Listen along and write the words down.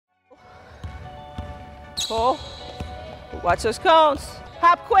Pull. Watch those cones.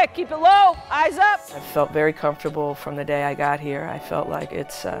 Hop quick, keep it low, eyes up. I felt very comfortable from the day I got here. I felt like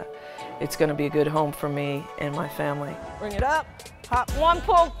it's going to be a good home for me and my family. Bring it up, hop, one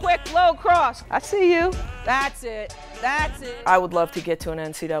pull, quick, low cross. I see you. That's it, that's it. I would love to get to an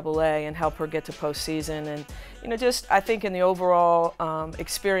NCAA and help her get to postseason, and just I think in the overall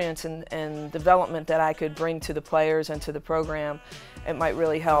experience and development that I could bring to the players and to the program, it might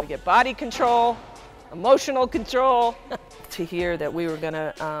really help. Get body control, emotional control. To hear that we were going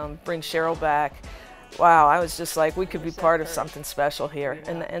to bring Cheryl back, wow, I was just like, we could be part of something special here,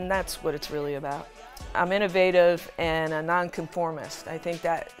 and that's what it's really about. I'm innovative and a nonconformist. I think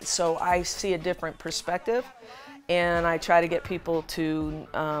that, so I see a different perspective, and I try to get people to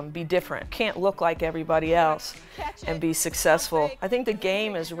be different. Can't look like everybody else and be successful. I think the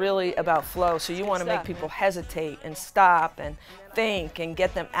game is really about flow, so you want to make people hesitate and stop and think and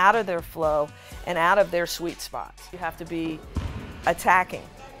get them out of their flow and out of their sweet spots. You have to be attacking.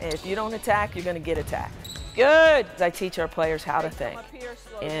 If you don't attack, you're going to get attacked. Good! I teach our players how to think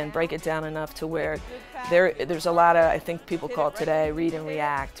and break it down enough to where there's a lot of, I think people call it today, read and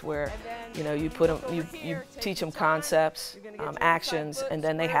react, where you teach them concepts, actions, and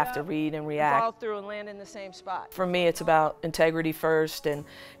then they have to read and react. Fall through and land in the same spot. For me, it's about integrity first and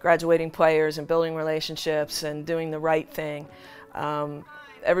graduating players and building relationships and doing the right thing.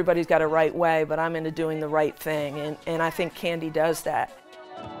 Everybody's got a right way, but I'm into doing the right thing, and I think Candy does that.